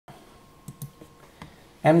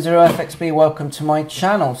M0FXB, welcome to my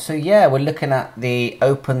channel. So yeah, we're looking at the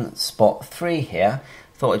OPENSPOT3 here.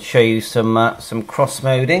 Thought I'd show you some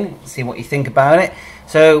cross-moding, see what you think about it.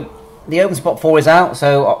 So the OPENSPOT4 is out,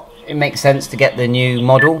 so it makes sense to get the new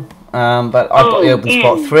model. But I've got the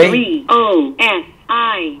OPENSPOT3.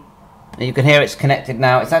 O-N-3-O-S-I. You can hear it's connected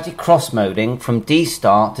now. It's actually cross-moding from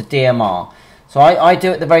DSTAR to DMR. So I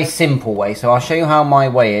do it the very simple way. So I'll show you how my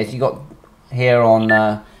way is. You got here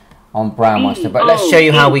on Brownmeister, but let's show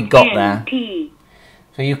you how we got there.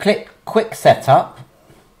 So you click Quick Setup.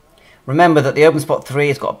 Remember that the OPENSPOT3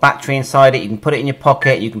 has got a battery inside it. You can put it in your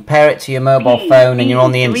pocket. You can pair it to your mobile phone, and you're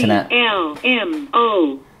on the internet.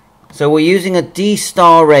 So we're using a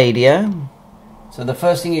DSTAR radio. So the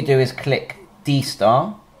first thing you do is click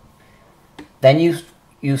DSTAR. Then you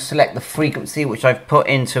select the frequency, which I've put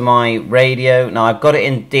into my radio. Now I've got it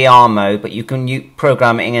in DR mode, but you can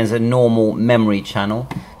program it in as a normal memory channel.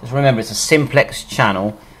 Just remember, it's a simplex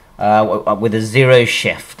channel with a zero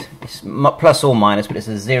shift. It's plus or minus, but it's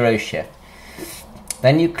a zero shift.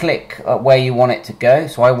 Then you click where you want it to go.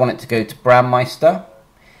 So I want it to go to Brownmeister.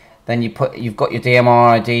 Then you've got your DMR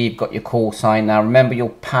ID, you've got your call sign. Now remember your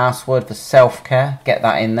password for self-care. Get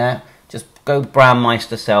that in there. Just go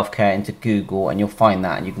Brownmeister self-care into Google and you'll find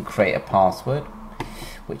that, and you can create a password,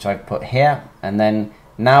 which I've put here. And then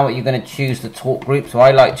now you're going to choose the talk group. So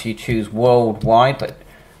I like to choose worldwide, but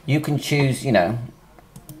you can choose, you know,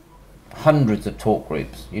 hundreds of talk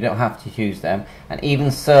groups. You don't have to choose them. And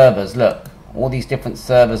even servers, look, all these different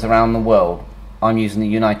servers around the world. I'm using the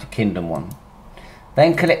United Kingdom one.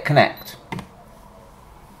 Then click Connect.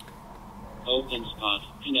 OPENSPOT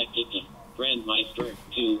connected to Brownmeister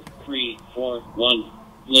 2341.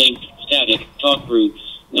 Link static talk groups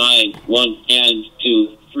 9, 1 and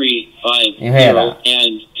 2, 3, 5, 0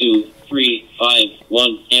 and 2, 3, 5,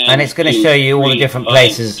 1 and it's going to show you all the different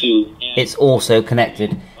places it's also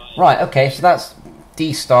connected. Right, okay, so that's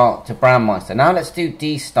DSTAR to Brownmeister. Now let's do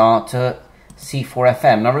DSTAR to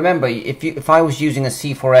C4FM. Now remember, if I was using a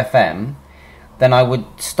C4FM, then I would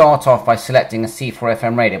start off by selecting a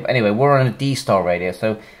C4FM radio. But anyway, we're on a DSTAR radio,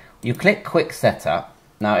 so you click Quick Setup.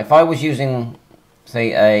 Now if I was using,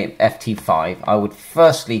 say, a FT5, I would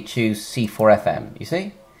firstly choose C4FM, you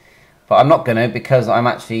see? But I'm not going to, because I'm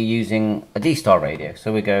actually using a DSTAR radio.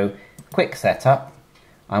 So we go Quick Setup.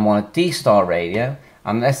 I'm on a DSTAR radio.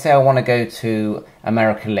 And let's say I want to go to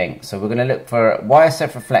America Link. So we're going to look for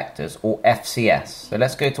YSF reflectors or FCS. So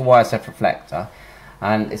let's go to YSF reflector.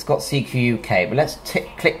 And it's got CQ UK. But let's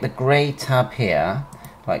click the grey tab here,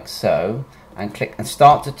 like so. And click and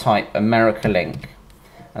start to type America Link.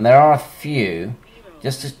 And there are a few.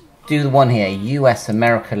 Just to do the one here, US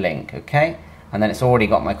America Link, okay? And then it's already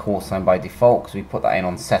got my call sign by default because we put that in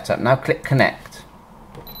on setup. Now click Connect.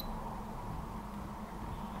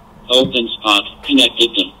 OPENSPOT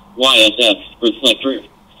connected to YSF reflector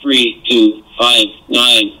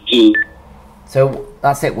 32592. So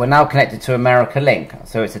that's it. We're now connected to America Link.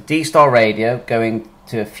 So it's a DSTAR radio going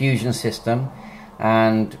to a fusion system,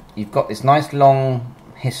 and you've got this nice long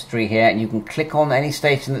history here, and you can click on any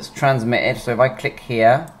station that's transmitted. So if I click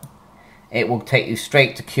here, it will take you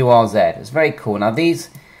straight to QRZ. It's very cool. Now these,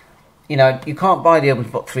 you know, you can't buy the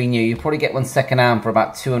OPENSPOT3 new. You probably get one second hand for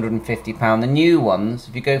about £250. The new ones,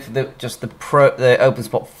 if you go for the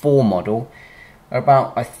OPENSPOT4 model, are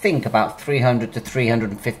about, I think, about 300 to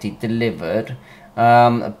 350 delivered.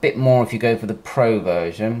 A bit more if you go for the Pro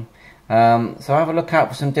version. So have a look out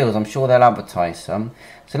for some deals. I'm sure they'll advertise some.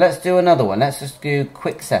 So let's do another one. Let's just do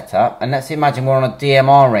Quick Setup, and let's imagine we're on a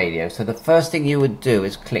DMR radio. So the first thing you would do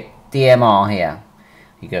is click DMR here.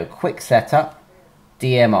 You go Quick Setup,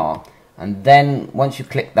 DMR, and then once you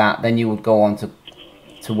click that, then you would go on to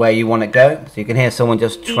where you want to go. So you can hear someone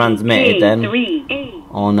just transmitted then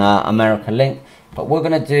on America Link. But we're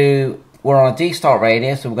on a DSTAR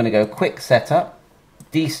radio, so we're going to go Quick Setup,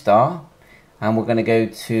 DSTAR, and we're going to go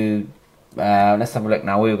to, let's have a look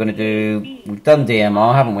now. We've done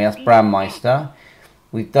DMR, haven't we? That's Brownmeister.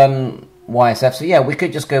 We've done YSF, so yeah, we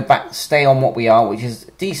could just go back, stay on what we are, which is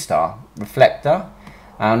DSTAR, reflector,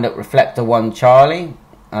 and look, reflector 1 Charlie,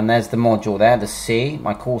 and there's the module there, the C,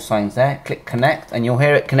 my call sign's there. Click Connect, and you'll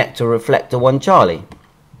hear it connect to reflector 1 Charlie.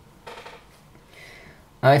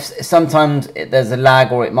 Now, if sometimes there's a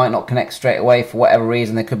lag, or it might not connect straight away for whatever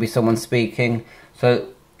reason, there could be someone speaking, so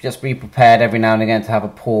just be prepared every now and again to have a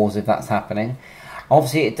pause if that's happening.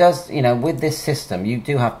 Obviously, it does, you know, with this system, you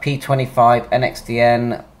do have P25,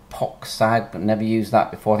 NXDN, POC-SAG, but never used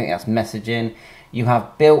that before. I think that's messaging. You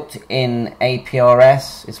have built-in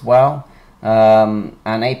APRS as well, and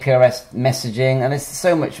APRS messaging, and there's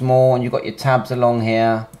so much more. And you've got your tabs along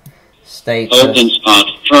here. Status.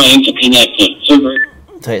 OPENSPOT trying to connect to server.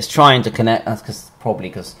 So it's trying to connect. That's probably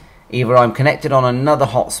because either I'm connected on another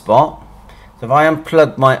hotspot. So if I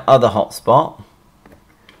unplug my other hotspot,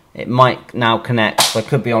 it might now connect. So I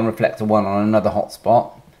could be on reflector 1 on another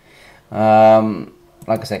hotspot.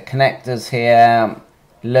 Like I said, connectors here,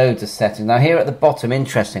 loads of settings. Now here at the bottom,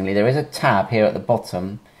 interestingly, there is a tab here at the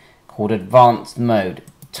bottom called Advanced Mode.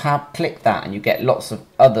 Click that and you get lots of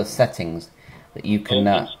other settings that you can...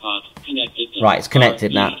 right, it's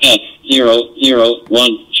connected now.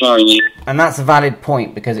 001 Charlie. And that's a valid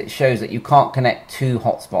point because it shows that you can't connect 2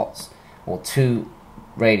 hotspots or 2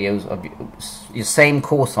 radios of your same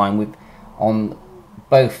call sign with on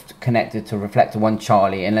both connected to reflector 1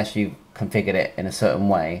 Charlie unless you've configured it in a certain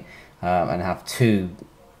way and have 2,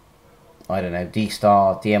 I don't know,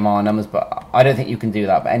 DSTAR, DMR numbers, but I don't think you can do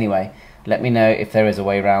that. But anyway, let me know if there is a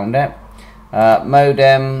way around it.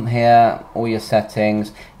 Modem here, all your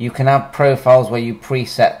settings. You can have profiles where you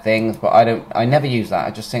preset things, but I never use that.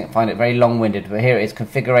 I just find it very long-winded. But here it is,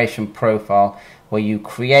 configuration profile, where you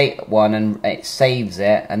create one and it saves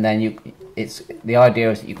it, and then the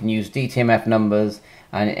idea is that you can use DTMF numbers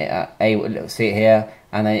and see it here,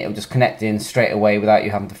 and then it will just connect in straight away without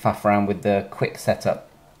you having to faff around with the quick setup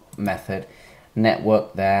method.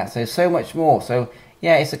 Network there, so much more. So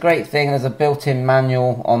yeah, it's a great thing. There's a built-in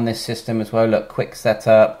manual on this system as well. Look, quick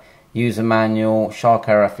setup, user manual, Shark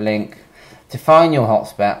RF link. To find your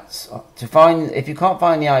hotspots, if you can't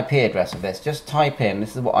find the IP address of this, just type in,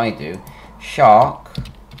 this is what I do,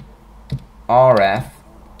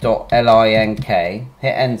 sharkrf.link, hit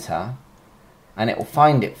enter, and it will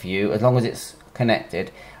find it for you as long as it's connected.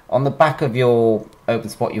 On the back of your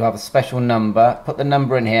OpenSpot you have a special number. Put the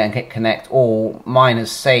number in here and hit connect, or mine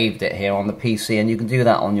has saved it here on the PC, and you can do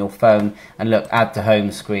that on your phone. And look, add to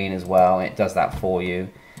home screen as well, it does that for you,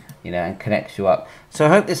 and connects you up. So I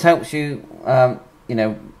hope this helps you,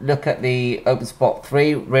 look at the OPENSPOT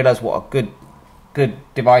 3, realize what a good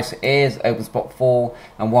device it is, OPENSPOT 4,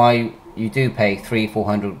 and why you do pay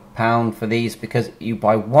 £300-400 for these, because you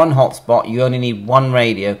buy one hotspot, you only need one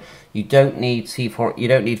radio. You don't need C4, you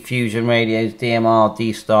don't need fusion radios, DMR,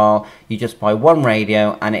 DSTAR. You just buy one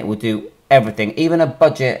radio and it will do everything. Even a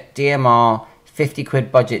budget DMR, 50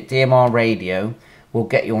 quid budget DMR radio will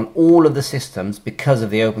get you on all of the systems because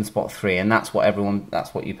of the OPENSPOT 3, and that's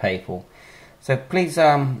what you pay for. So please,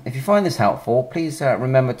 if you find this helpful, please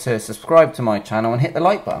remember to subscribe to my channel and hit the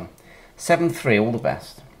like button. 7-3, all the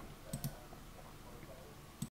best.